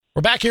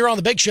We're back here on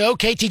the Big Show,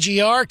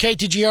 KTGR,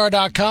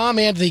 KTGR.com,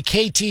 and the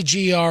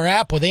KTGR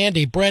app with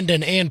Andy,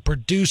 Brendan, and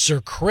producer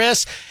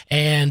Chris.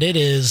 And it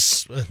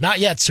is not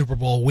yet Super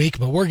Bowl week,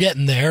 but we're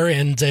getting there.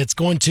 And it's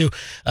going to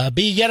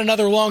be yet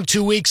another long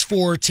 2 weeks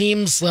for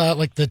teams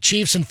like the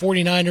Chiefs and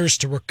 49ers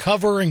to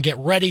recover and get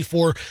ready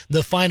for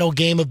the final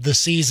game of the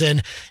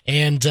season.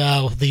 And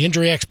the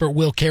injury expert,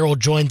 Will Carroll,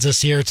 joins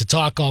us here to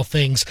talk all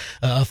things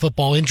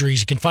football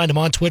injuries. You can find him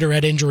on Twitter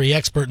at Injury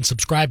Expert and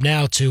subscribe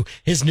now to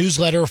his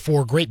newsletter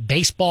for great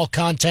baseball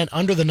content,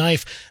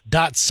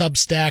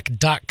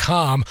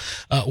 undertheknife.substack.com.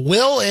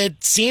 Will,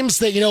 it seems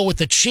that, with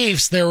the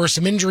Chiefs, there were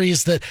some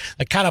injuries that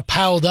kind of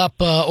piled up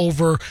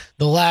over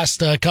the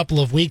last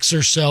couple of weeks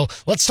or so.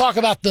 Let's talk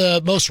about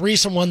the most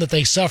recent one that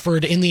they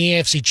suffered in the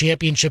AFC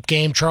Championship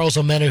game. Charles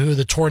Omenihu,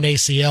 the torn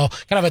ACL,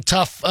 kind of a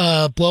tough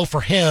blow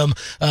for him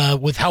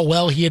with how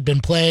well he had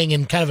been playing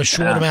in kind of a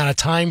short amount of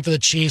time for the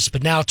Chiefs,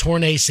 but now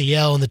torn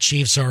ACL and the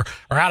Chiefs are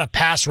out of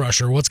pass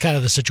rusher. What's kind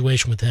of the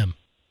situation with him?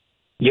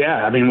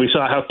 Yeah, I mean, we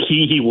saw how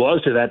key he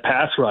was to that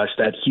pass rush,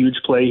 that huge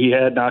play he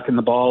had knocking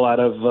the ball out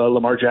of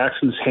Lamar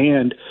Jackson's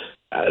hand.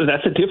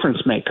 That's a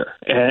difference maker.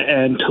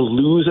 And to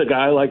lose a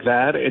guy like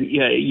that, and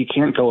you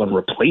can't go and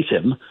replace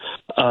him.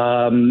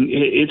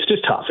 It's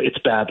just tough. It's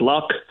bad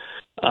luck.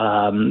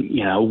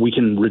 We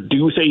can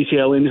reduce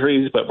ACL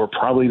injuries, but we're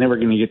probably never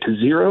going to get to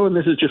zero. And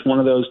this is just one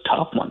of those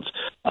tough ones.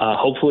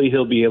 Hopefully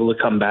he'll be able to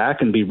come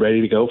back and be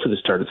ready to go for the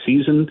start of the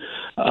season.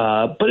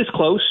 But it's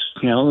close.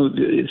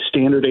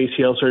 Standard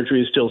ACL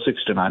surgery is still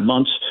 6 to 9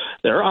 months.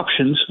 There are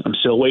options. I'm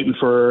still waiting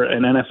for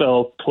an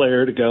NFL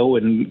player to go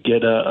and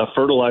get a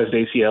fertilized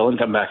ACL and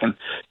come back in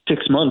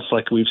 6 months,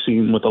 like we've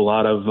seen with a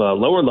lot of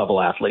lower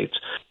level athletes.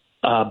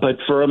 But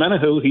for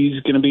Omenihu,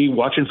 he's going to be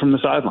watching from the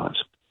sidelines.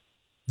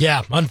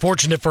 Yeah,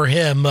 unfortunate for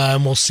him.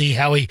 We'll see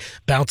how he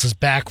bounces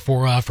back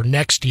for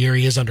next year.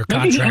 He is under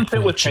contract. Maybe he can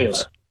fit with Taylor.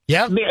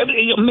 Yeah,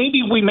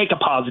 maybe we make a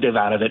positive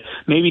out of it.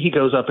 Maybe he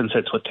goes up and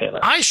sits with Taylor.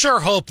 I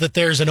sure hope that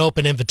there's an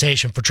open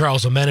invitation for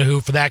Charles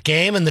Omenihu for that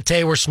game and the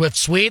Taylor Swift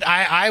suite.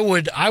 I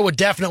would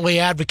definitely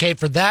advocate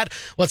for that.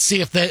 Let's see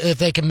if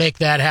they can make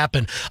that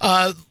happen.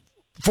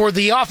 For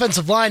the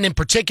offensive line in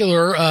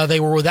particular,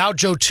 they were without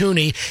Joe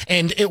Thuney,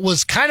 and it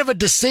was kind of a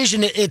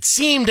decision. It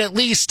seemed, at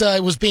least,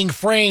 it was being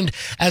framed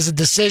as a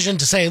decision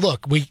to say,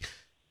 look,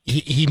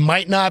 he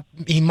might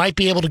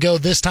be able to go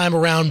this time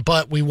around,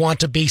 but we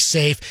want to be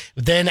safe.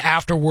 Then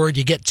afterward,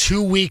 you get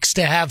 2 weeks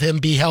to have him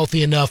be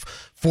healthy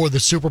enough for the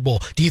Super Bowl.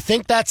 Do you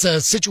think that's a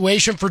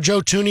situation for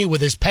Joe Thuney with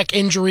his pec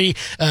injury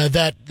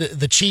that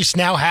the Chiefs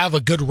now have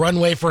a good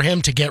runway for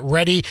him to get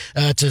ready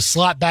to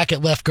slot back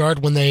at left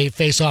guard when they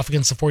face off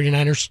against the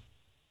 49ers?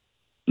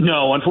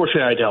 No,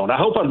 unfortunately I don't. I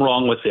hope I'm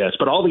wrong with this,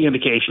 but all the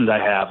indications I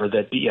have are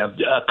that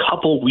a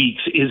couple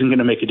weeks isn't going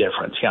to make a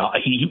difference.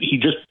 He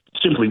just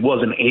simply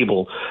wasn't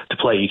able to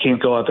play. You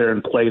can't go out there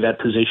and play that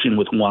position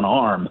with one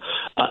arm.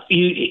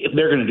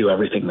 They're going to do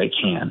everything they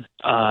can.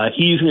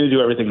 He's going to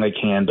do everything they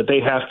can, but they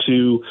have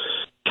to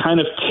kind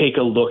of take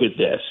a look at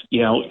this.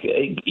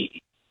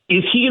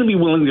 Is he going to be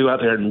willing to go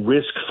out there and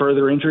risk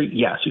further injury?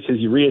 Yes, because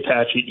you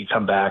reattach it, you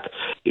come back,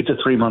 it's a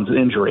 3-month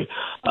injury.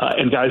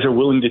 And guys are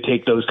willing to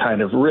take those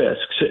kind of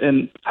risks.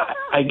 And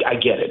I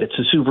get it. It's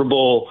a Super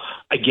Bowl.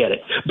 I get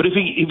it. But if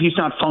he's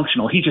not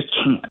functional, he just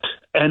can't.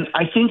 And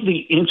I think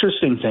the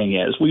interesting thing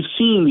is we've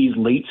seen these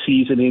late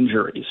season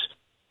injuries.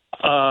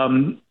 A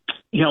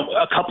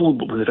couple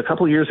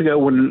of years ago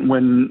when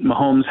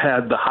Mahomes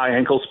had the high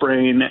ankle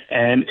sprain,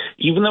 and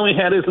even though he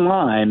had his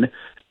line,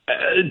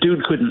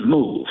 dude couldn't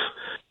move.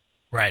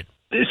 Right.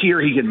 This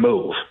year he can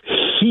move.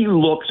 He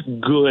looked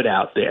good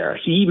out there.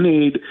 He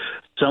made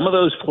some of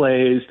those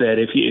plays that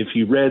if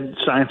you read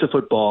Science of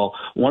Football,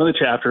 one of the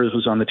chapters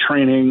was on the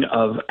training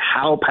of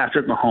how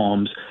Patrick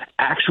Mahomes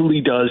actually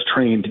does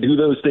train to do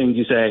those things.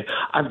 You say,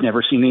 I've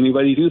never seen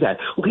anybody do that.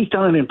 Well, he's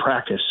done it in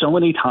practice so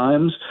many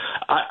times.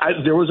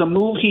 There was a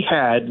move he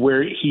had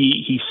where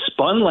he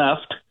spun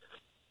left,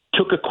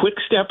 took a quick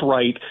step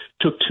right,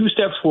 took 2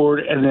 steps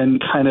forward, and then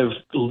kind of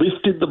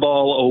lifted the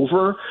ball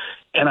over.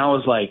 And I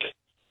was like,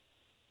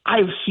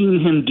 I've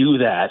seen him do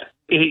that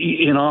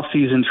in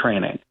off-season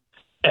training,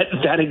 at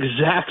that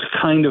exact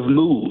kind of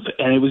move.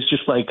 And it was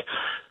just like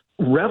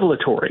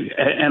revelatory.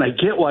 And I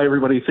get why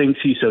everybody thinks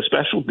he's so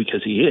special,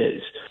 because he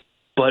is.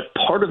 But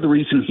part of the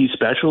reason he's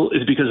special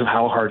is because of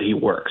how hard he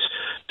works.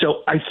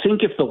 So I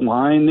think if the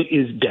line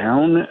is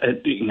down,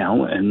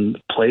 and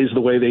plays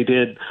the way they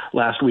did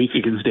last week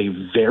against a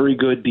very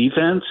good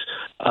defense,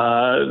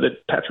 that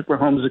Patrick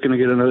Mahomes is going to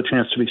get another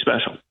chance to be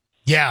special.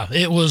 Yeah,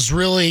 it was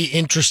really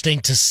interesting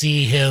to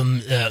see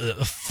him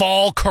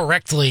fall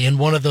correctly in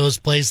one of those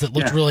plays that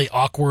looked really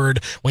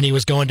awkward when he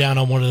was going down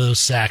on one of those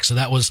sacks. So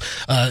that was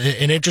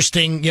an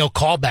interesting,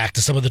 callback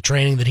to some of the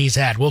training that he's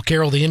had. Will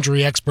Carroll, the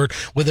injury expert,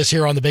 with us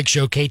here on the Big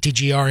Show,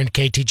 KTGR and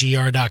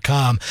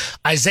KTGR.com.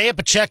 Isaiah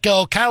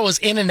Pacheco kind of was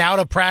in and out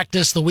of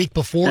practice the week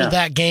before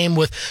that game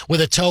with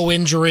a toe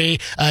injury.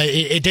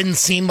 It didn't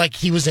seem like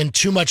he was in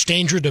too much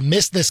danger to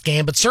miss this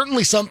game, but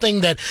certainly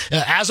something that,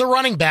 as a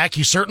running back,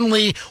 you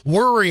certainly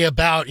worry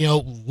about,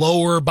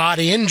 lower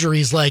body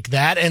injuries like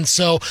that. And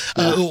so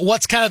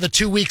what's kind of the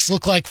 2 weeks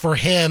look like for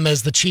him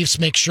as the Chiefs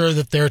make sure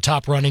that their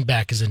top running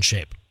back is in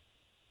shape?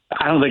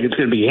 I don't think it's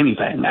going to be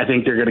anything. I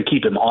think they're going to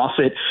keep him off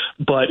it.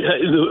 But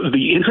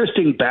the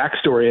interesting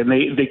backstory, and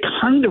they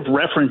kind of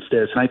referenced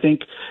this, and I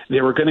think they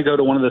were going to go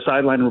to one of the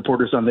sideline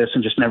reporters on this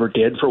and just never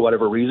did for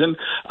whatever reason.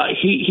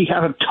 He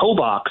had a toe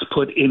box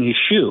put in his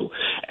shoe.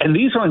 And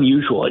these are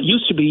unusual. It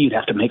used to be you'd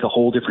have to make a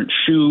whole different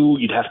shoe.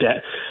 You'd have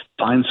to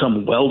find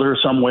some welder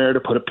somewhere to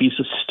put a piece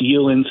of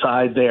steel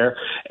inside there.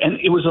 And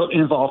it was an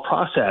involved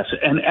process.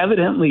 And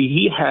evidently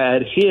he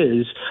had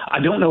I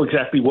don't know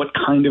exactly what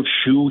kind of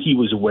shoe he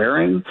was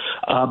wearing,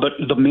 but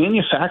the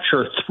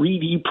manufacturer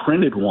 3D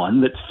printed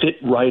one that fit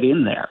right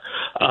in there.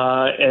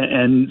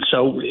 And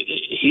so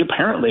he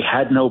apparently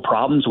had no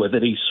problems with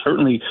it. He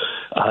certainly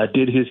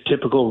did his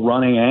typical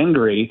running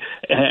angry.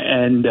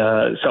 And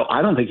so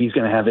I don't think he's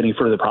going to have any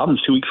further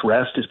problems. 2 weeks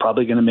rest is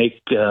probably going to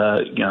make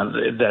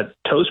that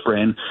toe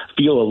sprain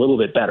feel a little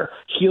bit better.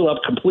 Heal up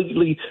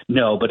completely?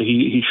 No, but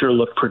he sure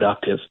looked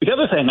productive. The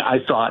other thing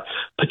I thought,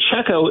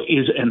 Pacheco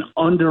is an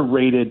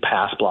underrated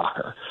pass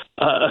blocker,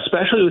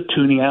 especially with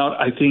Tooney out.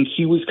 I think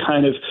he was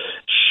kind of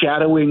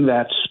shadowing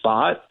that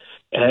spot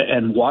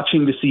and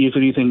watching to see if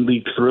anything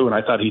leaked through, and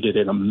I thought he did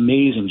an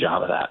amazing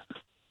job of that.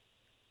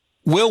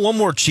 Will, one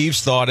more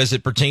Chiefs thought as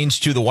it pertains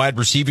to the wide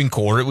receiving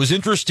core. It was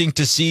interesting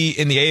to see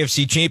in the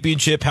AFC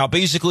Championship how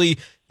basically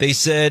they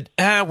said,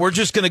 we're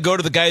just going to go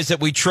to the guys that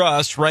we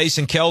trust, Rice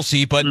and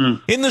Kelsey, but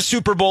in the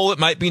Super Bowl, it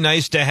might be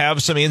nice to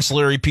have some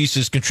ancillary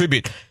pieces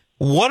contribute.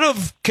 What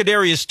of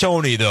Kadarius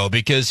Toney, though?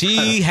 Because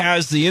he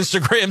has the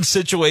Instagram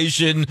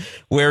situation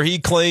where he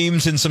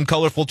claims in some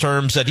colorful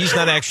terms that he's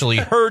not actually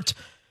hurt.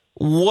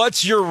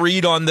 What's your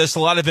read on this? A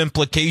lot of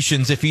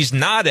implications if he's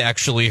not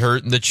actually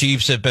hurt, and the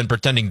Chiefs have been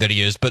pretending that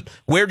he is. But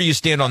where do you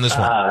stand on this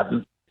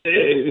one?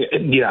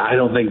 Yeah, I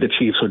don't think the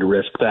Chiefs would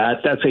risk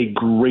that. That's a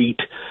great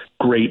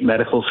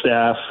medical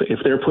staff. If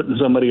they're putting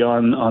somebody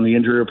on the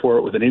injury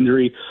report with an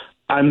injury,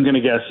 I'm going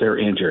to guess they're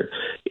injured.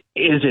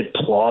 Is it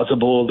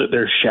plausible that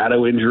there's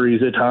shadow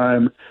injuries at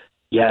time?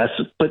 Yes,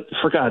 but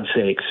for God's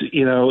sakes,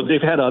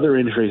 they've had other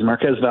injuries.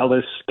 Marquez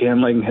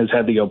Valdes-Scantling has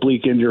had the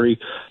oblique injury.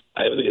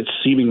 It's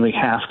seemingly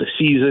half the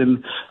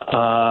season.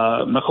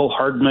 Mecole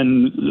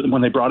Hardman,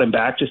 when they brought him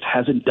back, just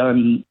hasn't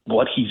done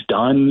what he's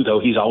done, though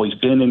he's always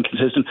been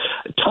inconsistent.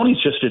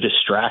 Tony's just a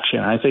distraction.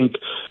 I think,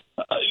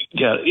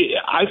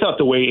 I thought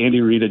the way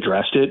Andy Reid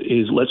addressed it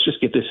is let's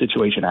just get this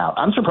situation out.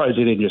 I'm surprised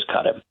they didn't just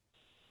cut him.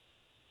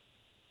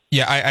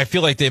 Yeah, I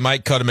feel like they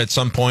might cut him at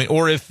some point,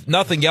 or if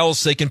nothing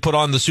else, they can put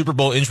on the Super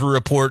Bowl injury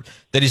report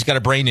that he's got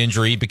a brain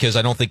injury, because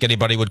I don't think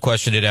anybody would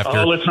question it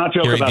after let's not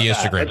joke hearing about the that.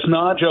 Instagram. Let's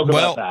not joke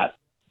about that.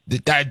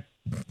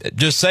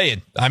 Just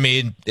saying. I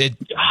mean, it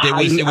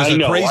was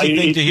a crazy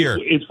thing to hear.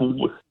 It's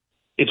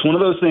one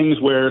of those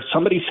things where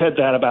somebody said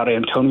that about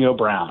Antonio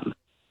Brown,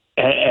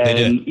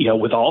 and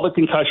with all the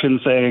concussion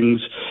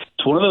things,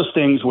 it's one of those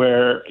things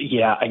where,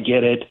 yeah, I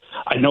get it.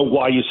 I know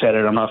why you said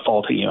it. I'm not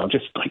faulting you. I'm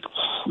just like,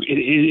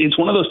 it's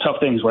one of those tough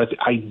things where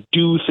I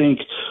do think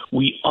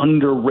we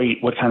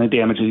underrate what kind of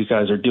damage these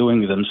guys are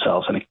doing to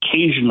themselves, and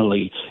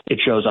occasionally it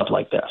shows up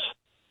like this.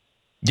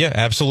 Yeah,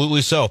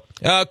 absolutely so.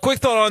 Quick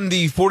thought on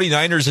the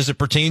 49ers as it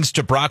pertains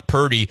to Brock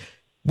Purdy.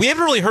 We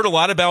haven't really heard a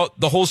lot about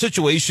the whole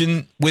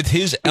situation with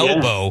his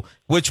elbow,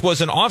 which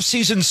was an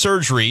off-season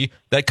surgery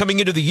that coming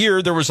into the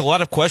year, there was a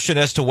lot of question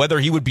as to whether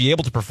he would be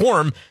able to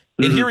perform.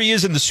 And here he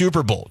is in the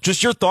Super Bowl.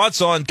 Just your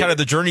thoughts on kind of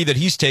the journey that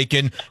he's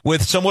taken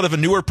with somewhat of a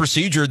newer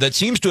procedure that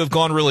seems to have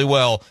gone really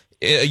well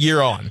a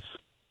year on.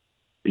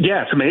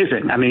 Yeah, it's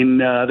amazing. I mean,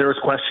 there was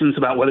questions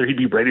about whether he'd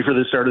be ready for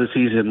the start of the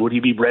season. Would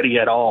he be ready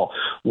at all?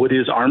 Would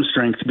his arm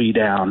strength be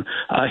down?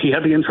 He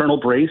had the internal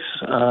brace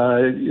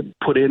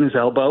put in his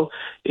elbow.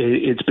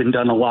 It's been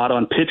done a lot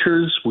on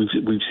pitchers. We've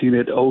seen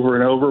it over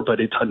and over,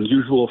 but it's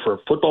unusual for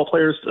football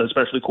players,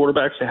 especially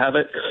quarterbacks, to have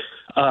it.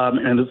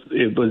 And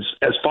it was,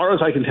 as far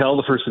as I can tell,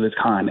 the first of its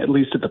kind, at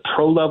least at the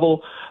pro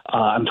level.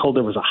 I'm told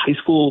there was a high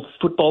school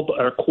football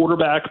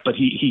quarterback, but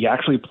he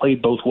actually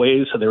played both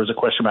ways. So there was a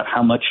question about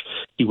how much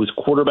he was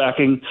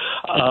quarterbacking.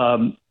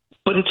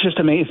 But it's just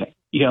amazing.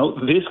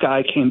 This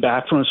guy came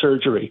back from a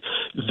surgery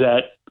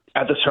that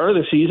at the start of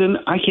the season,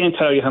 I can't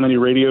tell you how many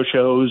radio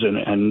shows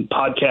and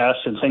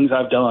podcasts and things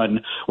I've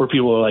done where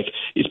people are like,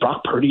 is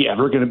Brock Purdy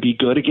ever going to be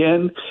good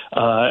again?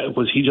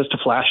 Was he just a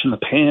flash in the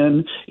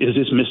pan? Is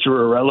this Mr.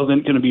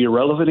 Irrelevant going to be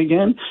irrelevant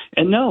again?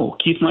 And no,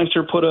 Keith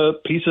Meister put a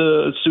piece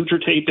of suture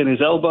tape in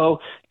his elbow,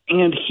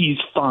 and he's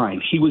fine.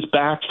 He was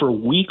back for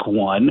week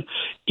 1.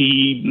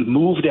 He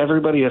moved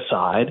everybody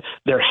aside.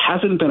 There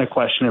hasn't been a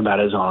question about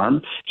his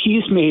arm.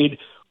 He's made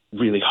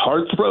really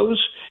hard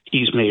throws.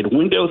 He's made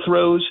window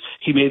throws.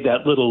 He made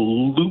that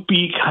little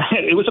loopy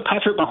kind of, it was a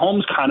Patrick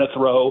Mahomes kind of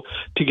throw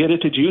to get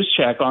it to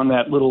Juszczyk on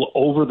that little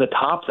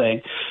over-the-top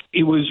thing.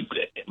 It was,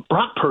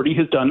 Brock Purdy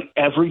has done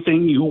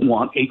everything you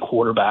want a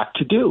quarterback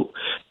to do.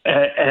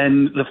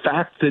 And the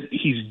fact that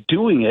he's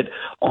doing it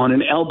on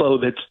an elbow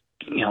that's,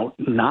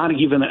 not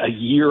even a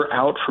year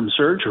out from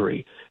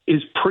surgery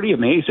is pretty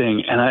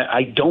amazing, and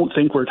I don't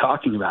think we're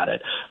talking about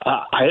it.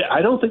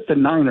 I don't think the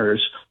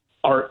Niners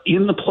are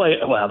in the play.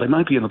 Well, they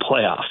might be in the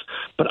playoffs,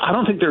 but I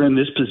don't think they're in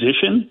this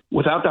position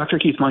without Dr.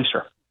 Keith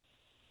Meister.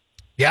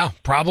 Yeah,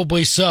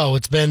 probably so.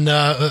 It's been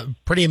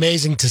pretty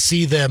amazing to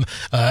see them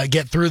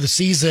get through the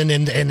season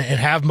and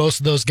have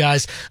most of those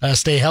guys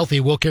stay healthy.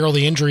 Will Carroll,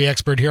 the injury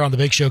expert here on the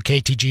Big Show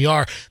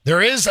KTGR.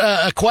 There is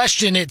a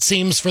question, it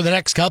seems, for the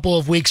next couple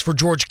of weeks for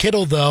George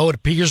Kittle, though. It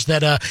appears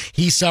that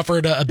he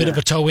suffered a bit of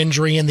a toe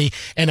injury in the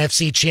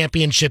NFC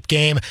Championship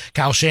game.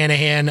 Kyle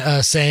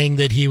Shanahan saying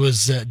that he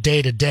was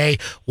day-to-day.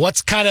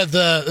 What's kind of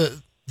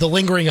the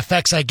lingering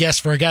effects, I guess,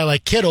 for a guy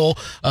like Kittle,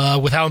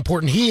 with how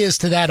important he is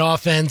to that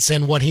offense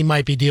and what he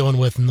might be dealing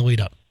with in the lead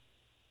up?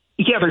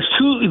 Yeah, there's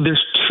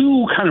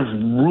two kind of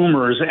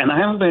rumors, and I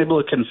haven't been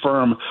able to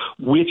confirm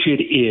which it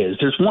is.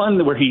 There's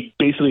one where he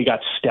basically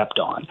got stepped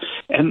on,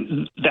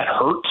 and that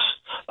hurts.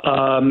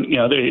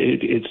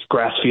 It's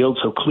grass field,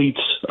 so cleats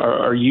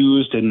are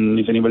used, and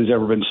if anybody's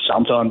ever been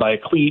stomped on by a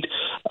cleat,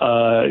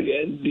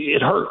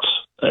 it hurts,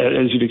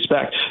 as you'd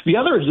expect. The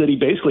other is that he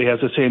basically has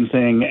the same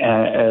thing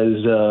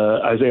as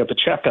Isaiah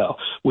Pacheco,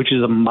 which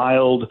is a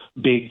mild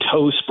big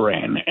toe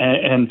sprain.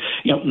 And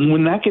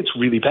when that gets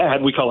really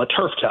bad, we call it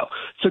turf toe.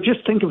 So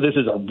just think of this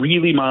as a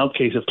really mild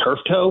case of turf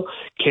toe.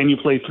 Can you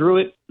play through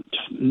it?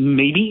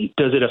 Maybe.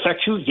 Does it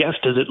affect you? Yes.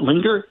 Does it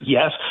linger?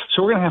 Yes.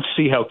 So we're going to have to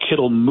see how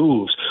Kittle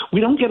moves. We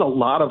don't get a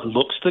lot of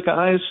looks to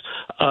guys.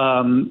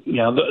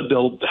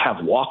 They'll have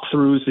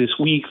walkthroughs this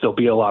week. There'll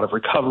be a lot of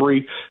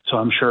recovery. So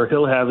I'm sure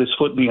he'll have his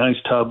foot in the ice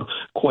tub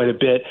quite a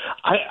bit.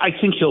 I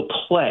think he'll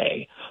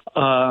play.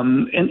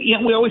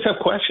 We always have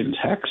questions.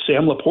 Heck,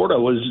 Sam Laporta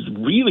was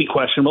really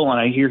questionable, and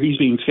I hear he's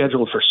being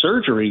scheduled for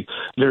surgery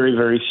very,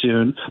 very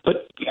soon.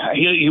 But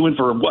he went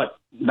for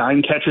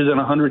 9 catches and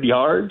 100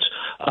 yards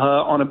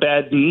on a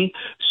bad knee.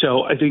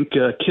 So I think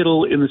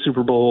Kittle in the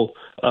Super Bowl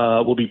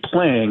will be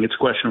playing. It's a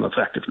question of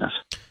effectiveness.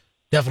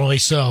 Definitely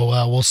so.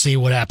 We'll see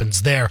what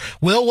happens there.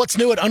 Will, what's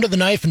new at Under the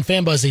Knife and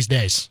FanBuzz these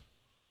days?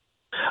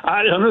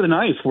 Under the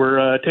Knife,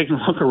 we're taking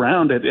a look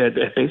around at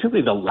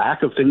basically the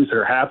lack of things that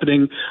are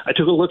happening. I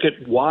took a look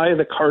at why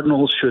the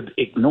Cardinals should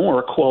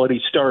ignore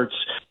quality starts,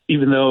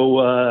 even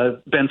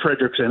though Ben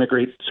Frederickson, a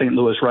great St.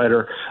 Louis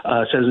writer,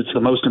 says it's the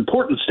most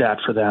important stat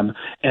for them.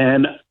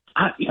 And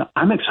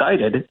I'm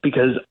excited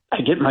because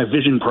I get my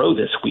Vision Pro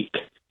this week.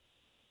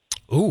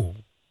 Ooh,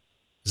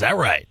 is that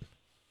right?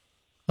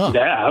 Huh.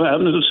 Yeah,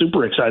 I'm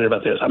super excited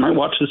about this. I might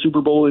watch the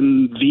Super Bowl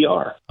in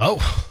VR.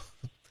 Oh,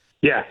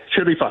 yeah,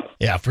 should be fun.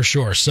 Yeah, for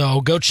sure.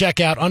 So go check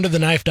out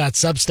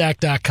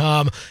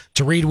undertheknife.substack.com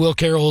to read Will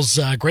Carroll's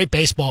great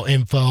baseball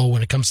info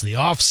when it comes to the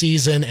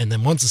offseason. And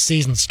then once the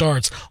season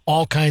starts,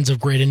 all kinds of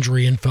great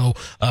injury info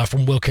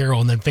from Will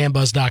Carroll. And then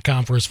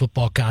fanbuzz.com for his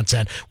football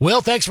content.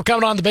 Will, thanks for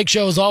coming on the Big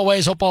Show as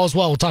always. Hope all is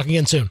well. We'll talk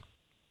again soon.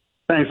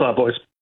 Thanks a lot, boys.